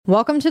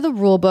Welcome to the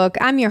Rulebook.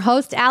 I'm your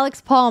host, Alex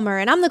Palmer,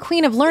 and I'm the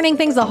queen of learning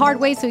things the hard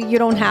way so you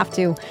don't have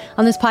to.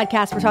 On this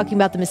podcast, we're talking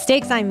about the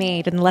mistakes I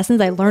made and the lessons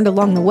I learned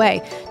along the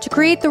way to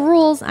create the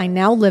rules I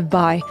now live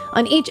by.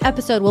 On each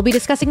episode, we'll be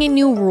discussing a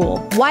new rule,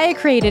 why I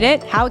created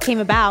it, how it came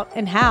about,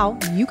 and how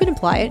you can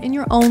apply it in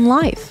your own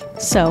life.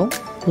 So,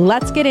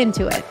 let's get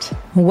into it.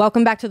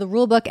 Welcome back to the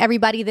Rulebook,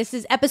 everybody. This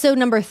is episode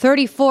number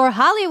 34.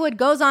 Hollywood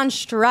goes on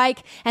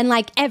strike, and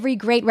like every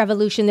great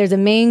revolution, there's a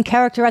main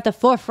character at the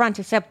forefront,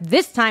 except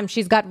this time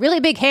she's got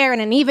really big hair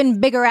and an even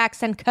bigger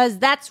accent, because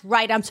that's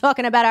right, I'm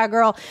talking about our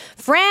girl,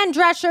 Fran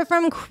Drescher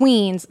from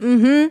Queens.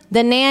 The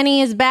nanny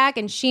is back,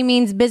 and she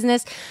means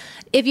business.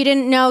 If you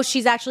didn't know,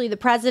 she's actually the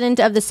president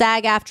of the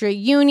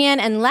SAG-AFTRA union.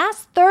 And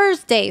last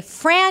Thursday,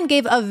 Fran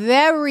gave a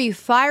very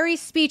fiery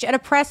speech at a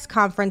press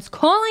conference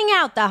calling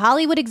out the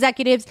Hollywood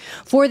executives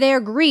for their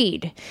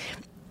greed.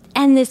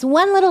 And this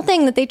one little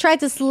thing that they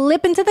tried to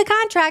slip into the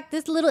contract,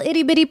 this little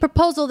itty-bitty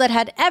proposal that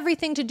had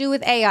everything to do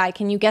with AI.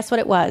 Can you guess what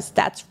it was?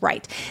 That's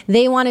right.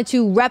 They wanted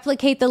to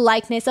replicate the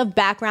likeness of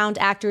background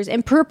actors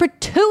in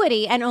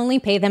perpetuity and only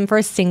pay them for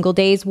a single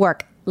day's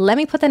work. Let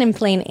me put that in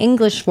plain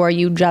English for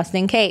you just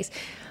in case.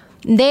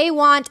 They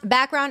want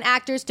background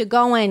actors to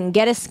go and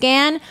get a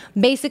scan.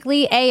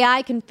 Basically,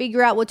 AI can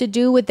figure out what to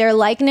do with their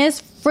likeness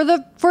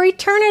for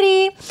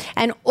eternity.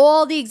 And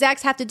all the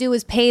execs have to do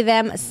is pay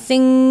them a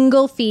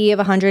single fee of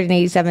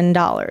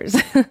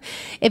 $187.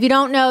 If you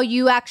don't know,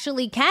 you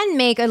actually can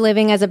make a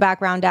living as a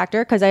background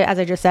actor because, as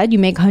I just said, you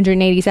make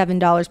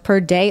 $187 per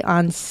day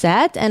on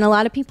set. And a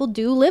lot of people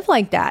do live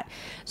like that.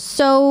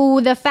 So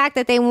the fact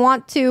that they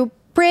want to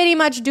pretty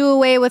much do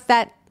away with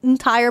that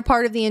entire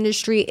part of the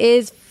industry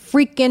is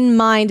freaking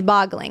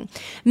mind-boggling.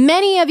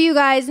 Many of you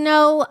guys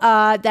know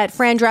that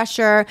Fran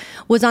Drescher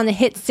was on the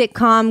hit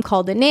sitcom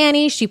called The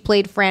Nanny. She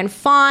played Fran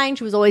fine.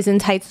 She was always in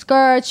tight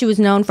skirts. She was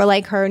known for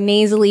like her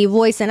nasally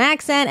voice and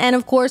accent, and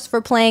of course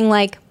for playing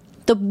like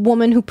the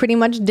woman who pretty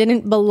much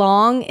didn't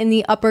belong in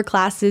the upper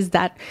classes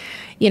that,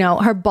 you know,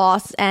 her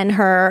boss and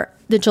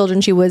the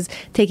children she was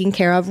taking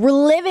care of were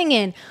living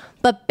in.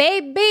 But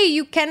baby,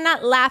 you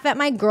cannot laugh at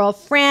my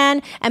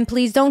girlfriend, and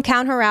please don't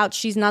count her out.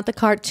 She's not the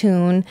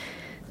cartoon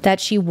that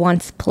she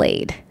once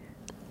played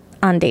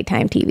on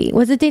daytime TV.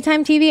 Was it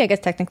daytime TV? I guess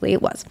technically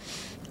it was.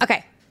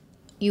 Okay.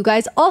 You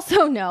guys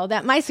also know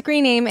that my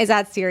screen name is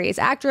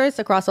 @SeriousActress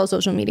across all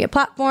social media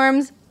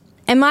platforms.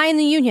 Am I in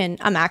the union?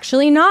 I'm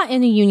actually not in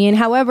the union.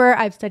 However,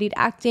 I've studied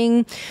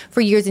acting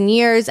for years and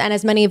years. And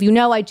as many of you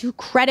know, I do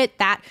credit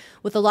that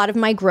with a lot of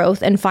my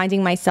growth and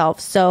finding myself.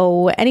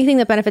 So anything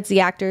that benefits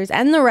the actors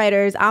and the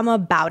writers, I'm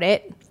about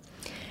it.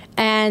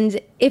 And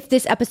if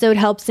this episode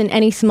helps in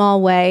any small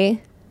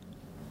way,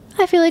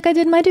 I feel like I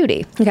did my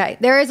duty. Okay,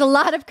 there is a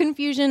lot of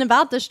confusion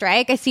about the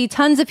strike. I see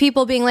tons of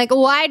people being like,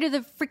 why do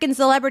the freaking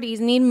celebrities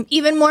need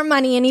even more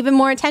money and even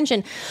more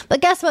attention?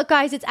 But guess what,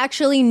 guys? It's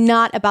actually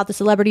not about the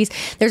celebrities.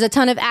 There's a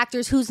ton of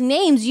actors whose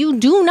names you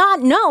do not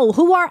know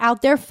who are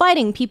out there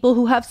fighting. People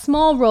who have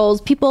small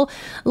roles, people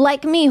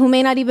like me who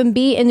may not even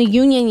be in the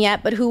union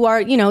yet, but who are,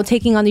 you know,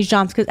 taking on these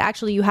jobs, because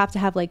actually you have to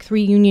have like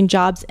 3 union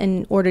jobs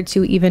in order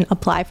to even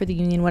apply for the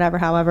union,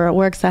 however it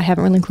works. I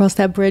haven't really crossed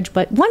that bridge,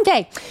 but one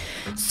day.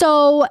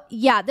 So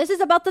yeah, this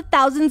is about the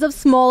thousands of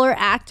smaller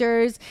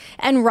actors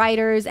and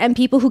writers and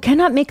people who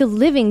cannot make a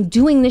living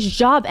doing this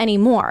job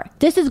anymore.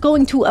 This is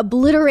going to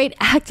obliterate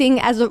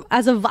acting as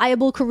a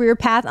viable career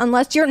path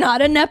unless you're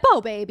not a Nepo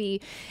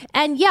baby.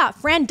 And yeah,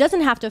 Fran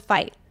doesn't have to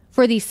fight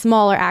for these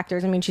smaller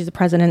actors. I mean, she's the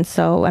president,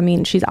 so I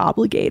mean, she's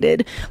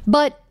obligated.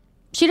 But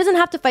she doesn't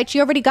have to fight.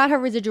 She already got her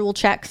residual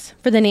checks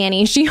for the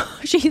nanny.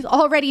 She's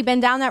already been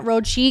down that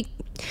road. She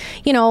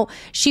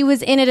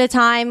was in at a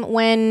time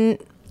when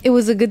it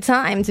was a good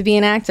time to be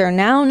an actor.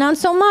 Now, not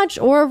so much,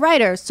 or a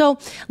writer. So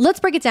let's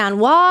break it down.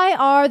 Why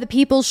are the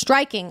people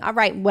striking? All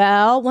right,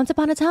 well, once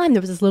upon a time, there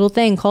was this little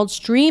thing called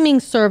streaming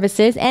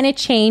services, and it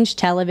changed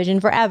television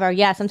forever.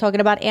 Yes, I'm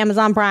talking about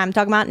Amazon Prime. I'm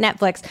talking about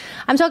Netflix.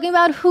 I'm talking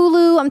about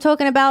Hulu. I'm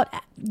talking about,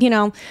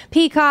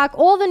 Peacock,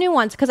 all the new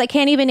ones, because I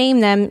can't even name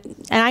them.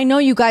 And I know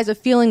you guys are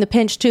feeling the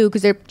pinch too,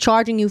 because they're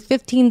charging you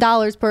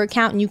 $15 per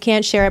account and you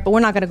can't share it, but we're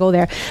not going to go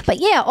there. But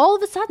yeah, all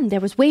of a sudden, there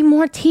was way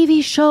more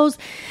TV shows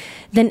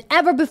than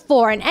ever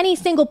before, and any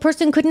single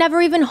person could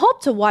never even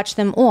hope to watch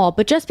them all.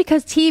 But just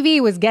because TV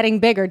was getting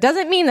bigger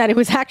doesn't mean that it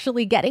was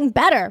actually getting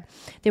better.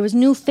 There was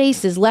new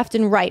faces left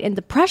and right, and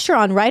the pressure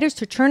on writers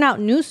to churn out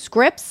new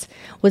scripts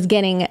was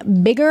getting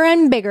bigger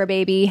and bigger,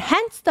 baby.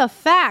 Hence the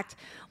fact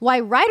why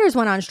writers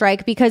went on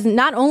strike, because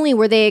not only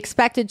were they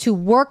expected to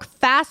work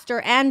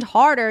faster and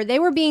harder, they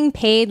were being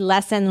paid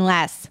less and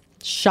less.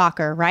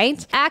 Shocker,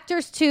 right?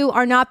 Actors, too,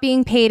 are not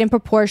being paid in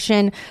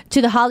proportion to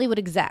the Hollywood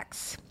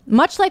execs.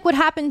 Much like what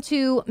happened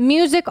to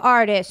music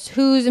artists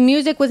whose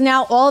music was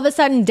now all of a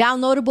sudden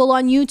downloadable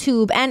on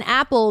YouTube and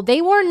Apple,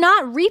 they were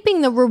not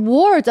reaping the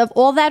rewards of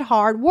all that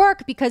hard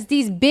work because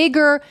these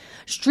bigger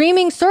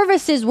streaming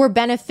services were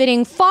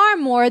benefiting far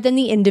more than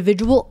the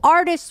individual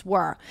artists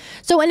were.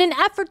 So in an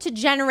effort to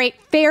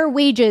generate fair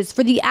wages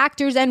for the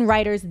actors and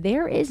writers,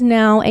 there is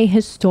now a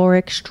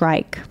historic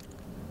strike.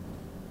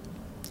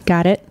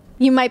 Got it?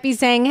 You might be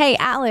saying, hey,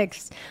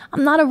 Alex,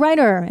 I'm not a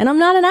writer and I'm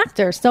not an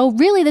actor, so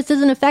really this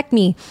doesn't affect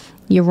me.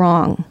 You're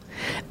wrong.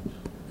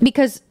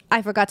 Because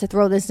I forgot to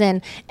throw this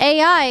in.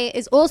 AI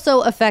is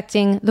also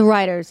affecting the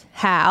writers.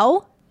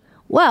 How?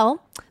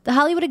 Well, the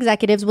Hollywood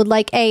executives would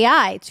like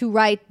AI to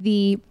write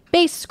the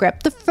base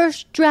script, the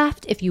first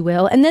draft, if you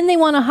will, and then they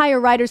want to hire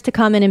writers to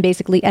come in and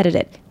basically edit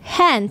it.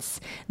 Hence,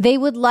 they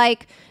would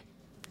like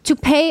to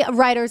pay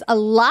writers a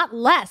lot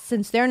less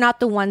since they're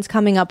not the ones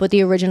coming up with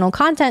the original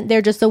content.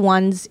 They're just the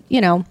ones,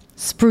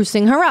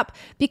 sprucing her up.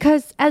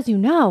 Because, as you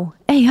know,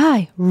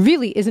 AI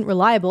really isn't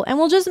reliable and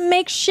will just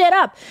make shit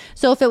up.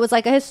 So if it was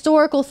like a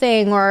historical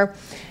thing or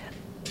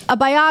a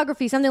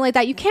biography, something like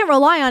that, you can't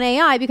rely on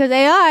AI because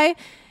AI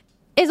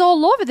is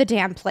all over the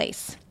damn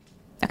place.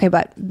 Okay,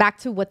 but back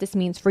to what this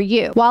means for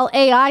you. While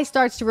AI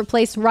starts to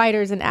replace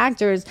writers and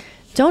actors,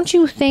 don't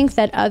you think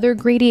that other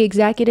greedy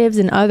executives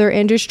in other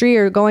industry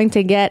are going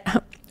to get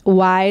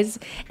wise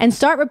and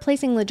start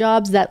replacing the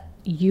jobs that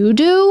you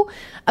do?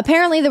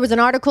 Apparently, there was an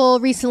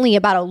article recently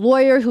about a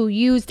lawyer who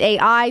used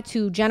AI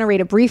to generate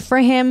a brief for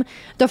him.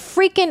 The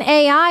freaking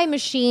AI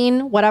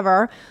machine,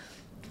 whatever,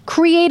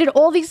 created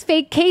all these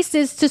fake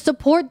cases to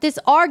support this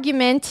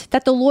argument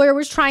that the lawyer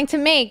was trying to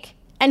make.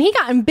 And he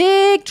got in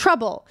big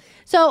trouble.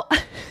 So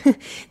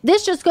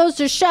this just goes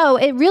to show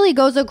it really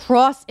goes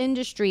across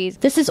industries.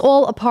 This is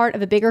all a part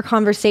of a bigger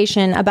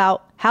conversation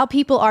about how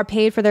people are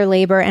paid for their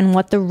labor and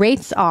what the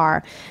rates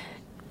are.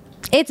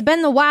 It's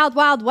been the wild,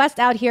 wild west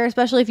out here,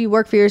 especially if you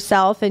work for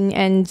yourself.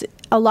 And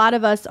a lot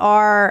of us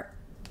are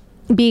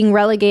being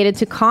relegated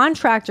to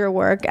contractor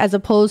work as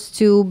opposed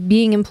to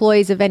being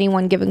employees of any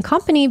one given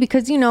company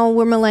because, we're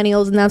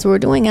millennials and that's what we're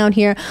doing out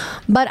here.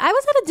 But I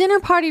was at a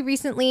dinner party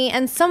recently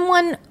and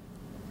someone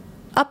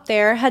up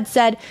there had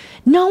said,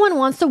 no one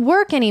wants to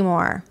work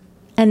anymore.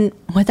 And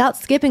without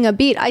skipping a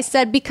beat, I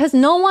said, because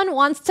no one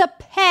wants to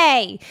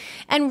pay.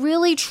 And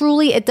really,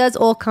 truly, it does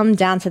all come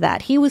down to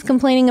that. He was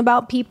complaining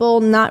about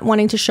people not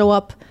wanting to show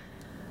up,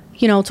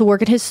 to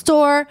work at his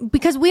store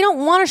because we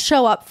don't want to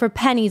show up for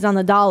pennies on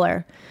the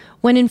dollar.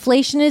 When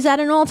inflation is at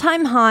an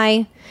all-time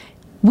high,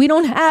 we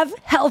don't have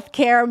health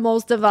care,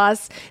 most of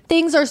us.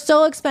 Things are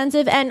so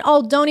expensive. And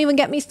don't even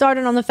get me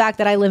started on the fact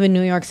that I live in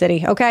New York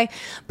City, okay?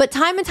 But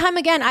time and time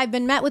again, I've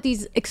been met with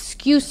these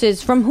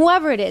excuses from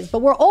whoever it is. But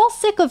we're all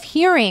sick of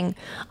hearing,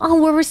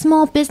 we're a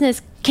small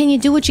business. Can you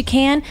do what you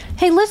can?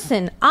 Hey,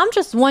 listen, I'm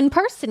just one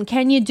person.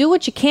 Can you do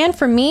what you can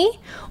for me?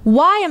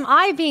 Why am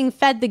I being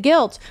fed the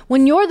guilt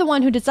when you're the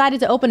one who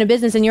decided to open a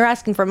business and you're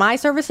asking for my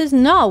services?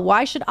 No,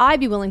 why should I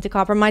be willing to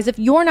compromise if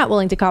you're not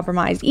willing to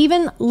compromise?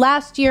 Even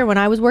last year when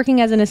I was working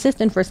as an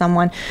assistant for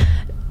someone,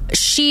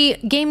 she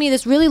gave me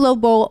this really low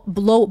ball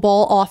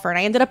offer and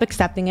I ended up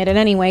accepting it. And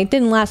anyway, it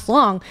didn't last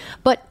long.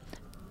 But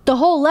the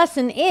whole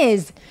lesson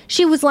is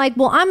she was like,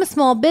 well, I'm a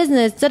small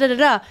business,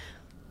 da-da-da-da.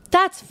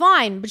 That's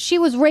fine, but she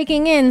was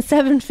raking in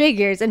 7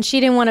 figures and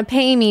she didn't want to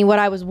pay me what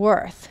I was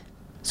worth.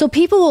 So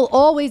people will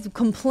always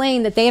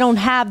complain that they don't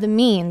have the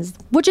means,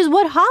 which is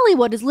what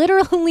Hollywood is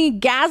literally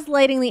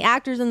gaslighting the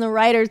actors and the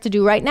writers to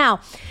do right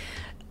now.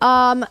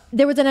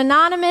 There was an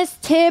anonymous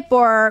tip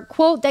or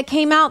quote that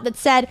came out that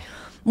said,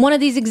 one of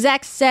these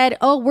execs said,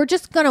 we're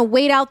just going to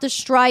wait out the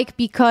strike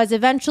because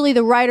eventually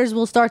the writers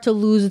will start to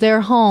lose their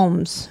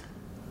homes.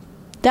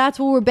 That's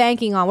what we're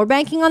banking on. We're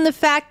banking on the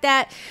fact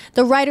that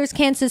the writers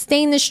can't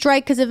sustain this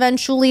strike because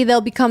eventually they'll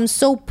become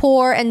so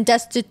poor and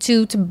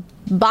destitute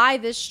by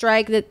this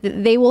strike that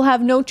they will have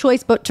no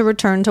choice but to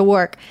return to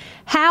work.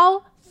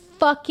 How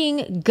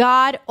fucking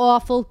god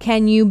awful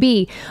can you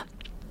be?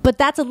 But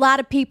that's a lot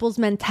of people's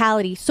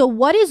mentality. So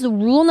what is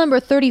rule number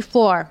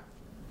 34?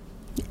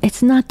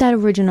 It's not that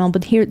original,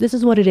 but here, this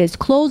is what it is.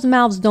 Closed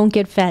mouths don't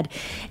get fed.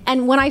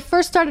 And when I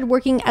first started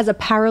working as a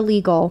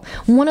paralegal,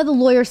 one of the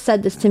lawyers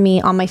said this to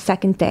me on my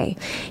second day.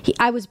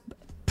 I was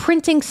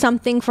printing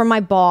something for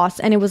my boss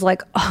and it was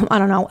like,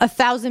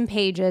 1,000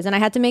 pages. And I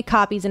had to make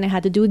copies and I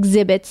had to do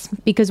exhibits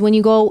because when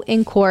you go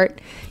in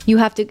court, you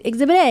have to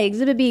exhibit A,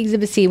 exhibit B,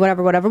 exhibit C,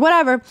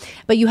 whatever.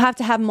 But you have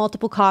to have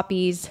multiple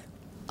copies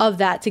of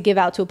that to give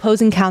out to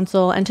opposing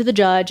counsel and to the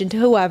judge and to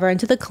whoever and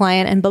to the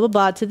client and blah, blah,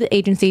 blah, to the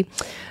agency.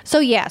 So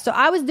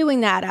I was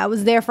doing that. I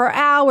was there for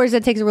hours.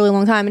 It takes a really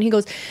long time. And he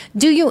goes,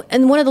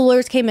 and one of the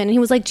lawyers came in and he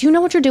was like, do you know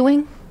what you're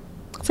doing?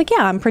 I was like,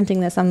 yeah, I'm printing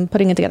this. I'm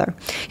putting it together.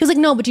 He was like,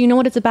 no, but do you know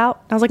what it's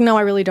about? I was like, no,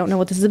 I really don't know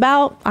what this is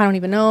about. I don't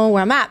even know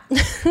where I'm at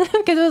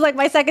because it was like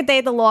my second day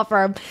at the law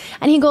firm.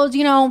 And he goes,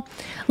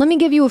 let me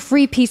give you a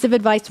free piece of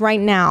advice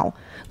right now.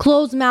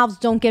 Closed mouths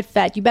don't get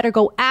fed. You better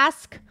go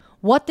ask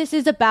what this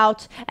is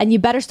about, and you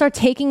better start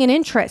taking an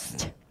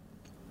interest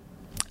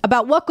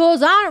about what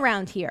goes on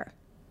around here.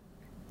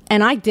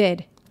 And I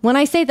did. When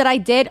I say that I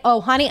did,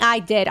 honey, I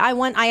did.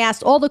 I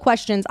asked all the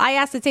questions. I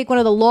asked to take one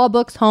of the law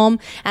books home,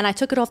 and I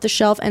took it off the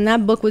shelf, and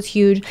that book was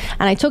huge,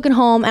 and I took it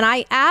home, and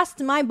I asked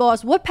my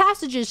boss, what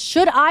passages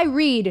should I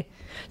read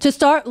to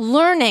start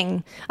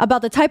learning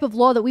about the type of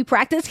law that we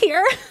practice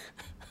here?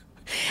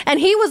 And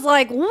he was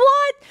like,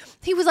 what?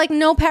 He was like,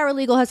 no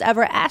paralegal has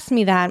ever asked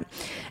me that.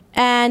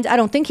 And I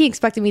don't think he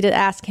expected me to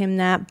ask him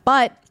that,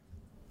 but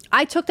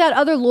I took that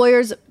other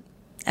lawyer's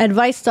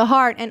advice to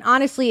heart, and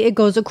honestly, it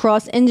goes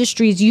across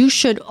industries. You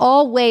should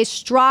always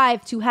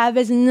strive to have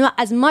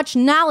as much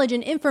knowledge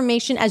and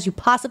information as you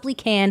possibly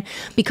can,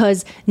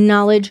 because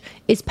knowledge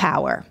is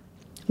power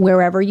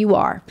wherever you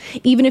are.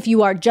 Even if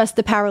you are just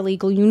the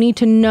paralegal, you need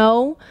to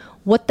know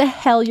what the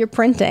hell you're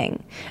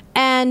printing.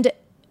 And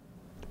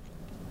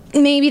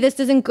maybe this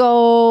doesn't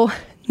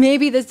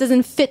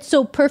fit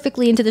so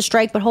perfectly into the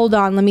strike, but hold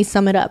on, let me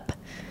sum it up.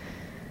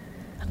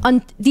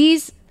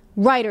 These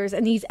writers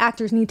and these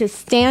actors need to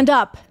stand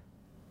up.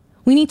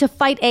 We need to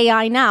fight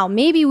AI now.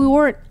 Maybe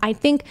I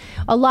think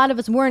a lot of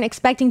us weren't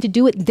expecting to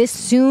do it this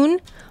soon,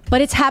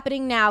 but it's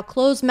happening now.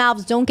 Closed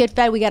mouths don't get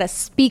fed. We got to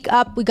speak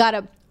up. We got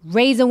to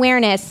raise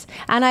awareness.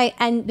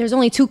 And there's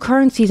only two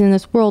currencies in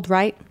this world,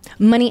 right?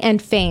 Money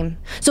and fame.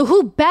 So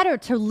who better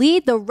to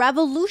lead the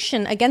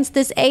revolution against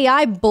this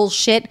AI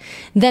bullshit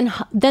than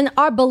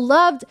our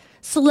beloved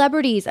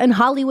celebrities and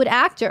Hollywood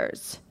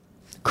actors?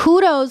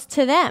 Kudos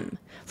to them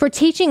for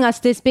teaching us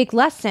this big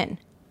lesson.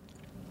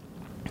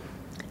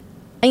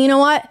 And you know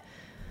what?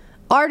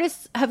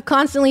 Artists have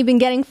constantly been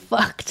getting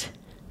fucked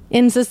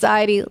in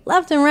society,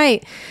 left and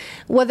right.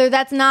 Whether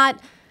that's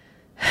not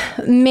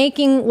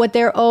making what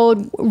they're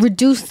owed,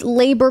 reduced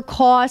labor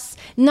costs,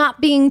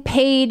 not being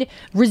paid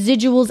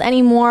residuals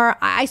anymore.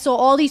 I saw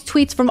all these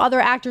tweets from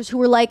other actors who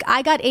were like,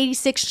 I got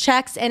 86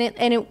 checks and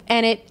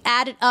it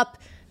added up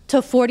to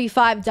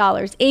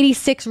 $45.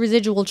 86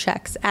 residual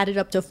checks added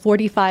up to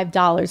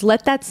 $45.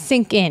 Let that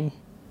sink in.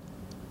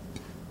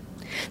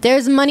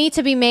 There's money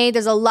to be made.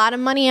 There's a lot of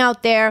money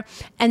out there,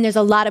 and there's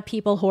a lot of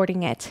people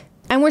hoarding it.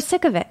 And we're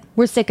sick of it.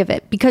 We're sick of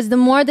it because the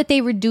more that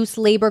they reduce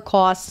labor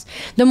costs,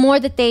 the more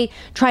that they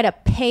try to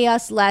pay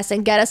us less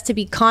and get us to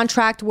be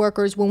contract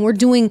workers when we're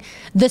doing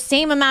the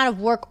same amount of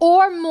work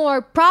or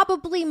more,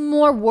 probably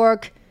more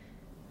work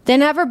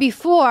than ever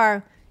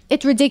before,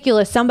 it's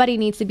ridiculous. Somebody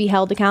needs to be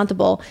held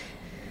accountable.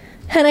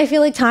 And I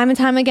feel like time and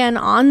time again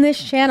on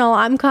this channel,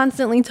 I'm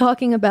constantly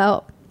talking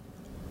about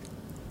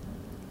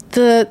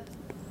the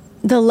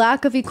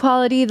lack of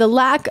equality, the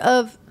lack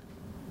of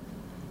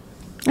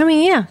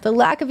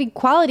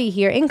equality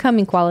here, income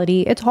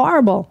equality. It's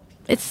horrible.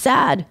 It's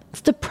sad.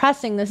 It's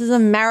depressing. This is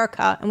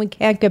America, and we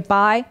can't get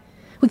by.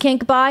 We can't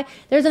get by.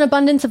 There's an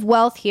abundance of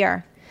wealth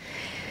here.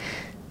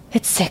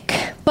 It's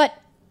sick. But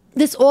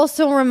this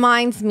also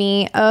reminds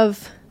me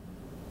of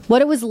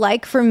what it was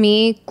like for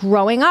me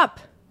growing up.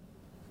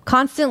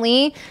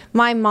 Constantly,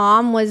 my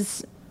mom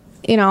was,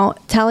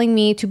 telling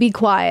me to be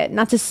quiet,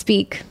 not to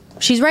speak.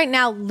 She's right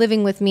now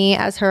living with me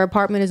as her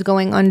apartment is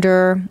going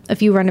under a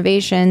few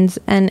renovations.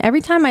 And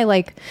every time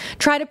I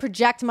try to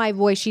project my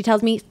voice, she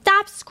tells me,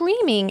 stop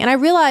screaming. And I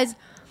realize,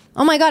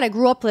 oh my God, I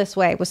grew up this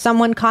way with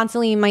someone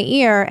constantly in my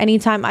ear.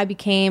 Anytime I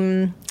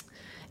became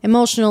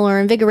emotional or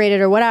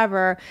invigorated or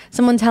whatever,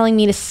 someone telling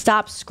me to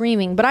stop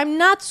screaming. But I'm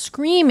not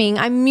screaming.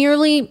 I'm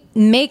merely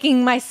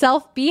making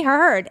myself be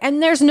heard.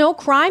 And there's no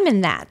crime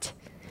in that.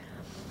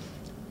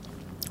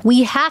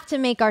 We have to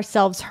make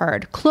ourselves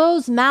heard.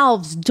 Closed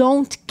mouths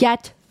don't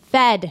get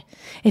fed.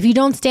 If you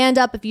don't stand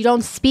up, if you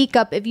don't speak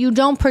up, if you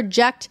don't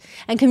project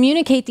and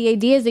communicate the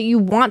ideas that you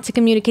want to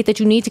communicate,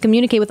 that you need to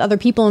communicate with other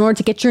people in order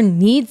to get your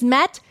needs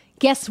met,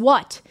 guess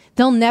what?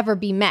 They'll never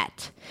be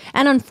met.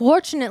 And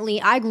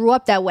unfortunately, I grew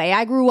up that way.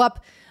 I grew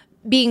up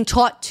being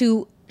taught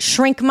to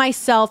shrink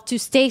myself, to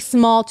stay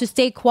small, to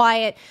stay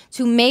quiet,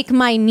 to make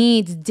my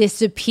needs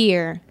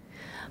disappear.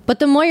 But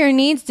the more your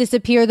needs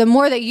disappear, the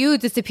more that you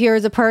disappear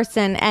as a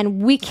person.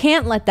 And we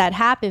can't let that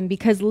happen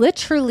because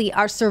literally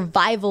our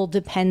survival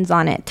depends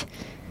on it.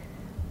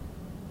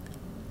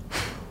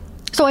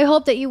 So I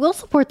hope that you will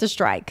support the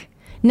strike,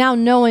 now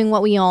knowing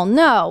what we all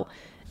know.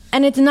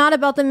 And it's not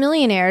about the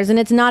millionaires, and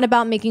it's not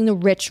about making the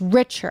rich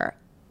richer.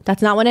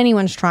 That's not what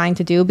anyone's trying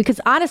to do.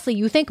 Because honestly,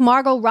 you think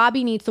Margot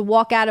Robbie needs to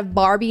walk out of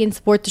Barbie and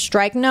support the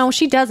strike? No,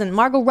 she doesn't.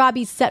 Margot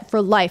Robbie's set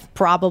for life,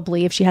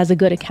 probably, if she has a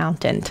good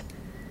accountant.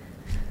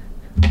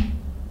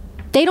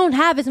 They don't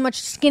have as much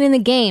skin in the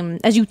game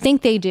as you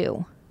think they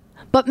do.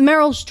 But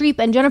Meryl Streep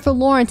and Jennifer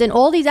Lawrence and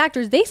all these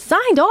actors, they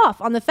signed off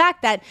on the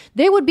fact that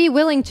they would be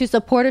willing to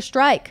support a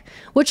strike,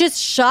 which is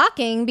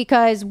shocking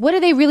because what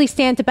do they really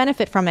stand to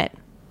benefit from it?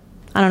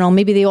 I don't know,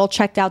 maybe they all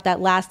checked out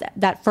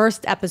that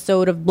first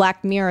episode of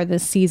Black Mirror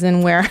this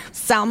season where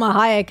Salma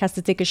Hayek has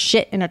to take a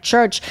shit in a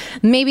church.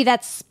 Maybe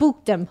that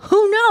spooked them.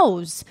 Who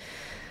knows?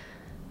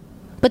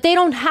 But they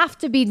don't have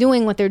to be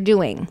doing what they're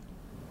doing.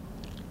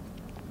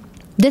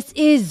 This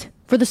is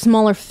for the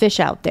smaller fish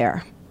out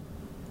there.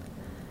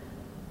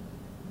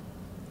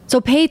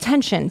 So pay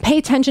attention. Pay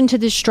attention to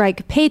this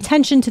strike. Pay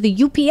attention to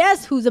the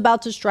UPS who's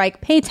about to strike.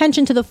 Pay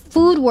attention to the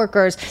food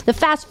workers, the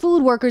fast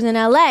food workers in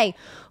LA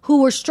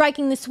who were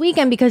striking this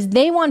weekend because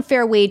they want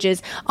fair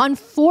wages.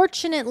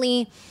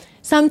 Unfortunately,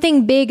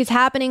 something big is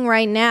happening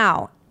right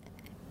now.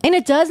 And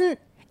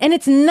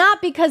it's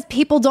not because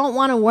people don't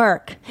want to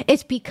work.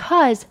 It's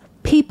because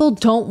people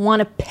don't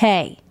want to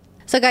pay.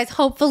 So guys,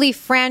 hopefully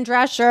Fran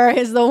Drescher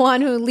is the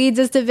one who leads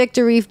us to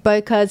victory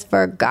because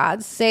for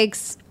God's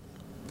sakes,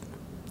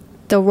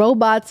 the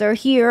robots are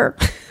here.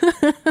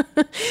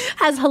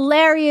 As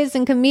hilarious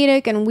and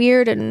comedic and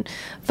weird and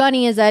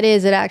funny as that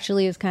is, it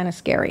actually is kind of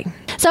scary.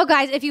 So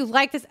guys, if you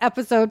like this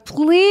episode,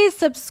 please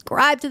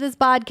subscribe to this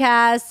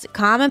podcast.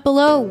 Comment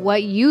below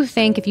what you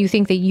think, if you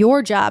think that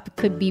your job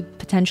could be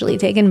potentially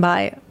taken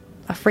by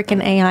a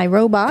freaking AI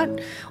robot,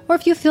 or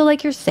if you feel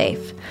like you're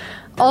safe.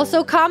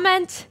 Also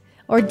comment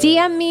or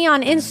DM me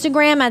on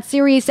Instagram at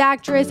Serious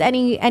Actress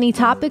any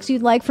topics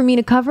you'd like for me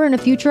to cover in a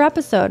future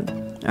episode.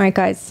 All right,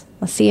 guys,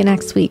 I'll see you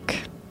next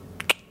week.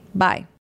 Bye.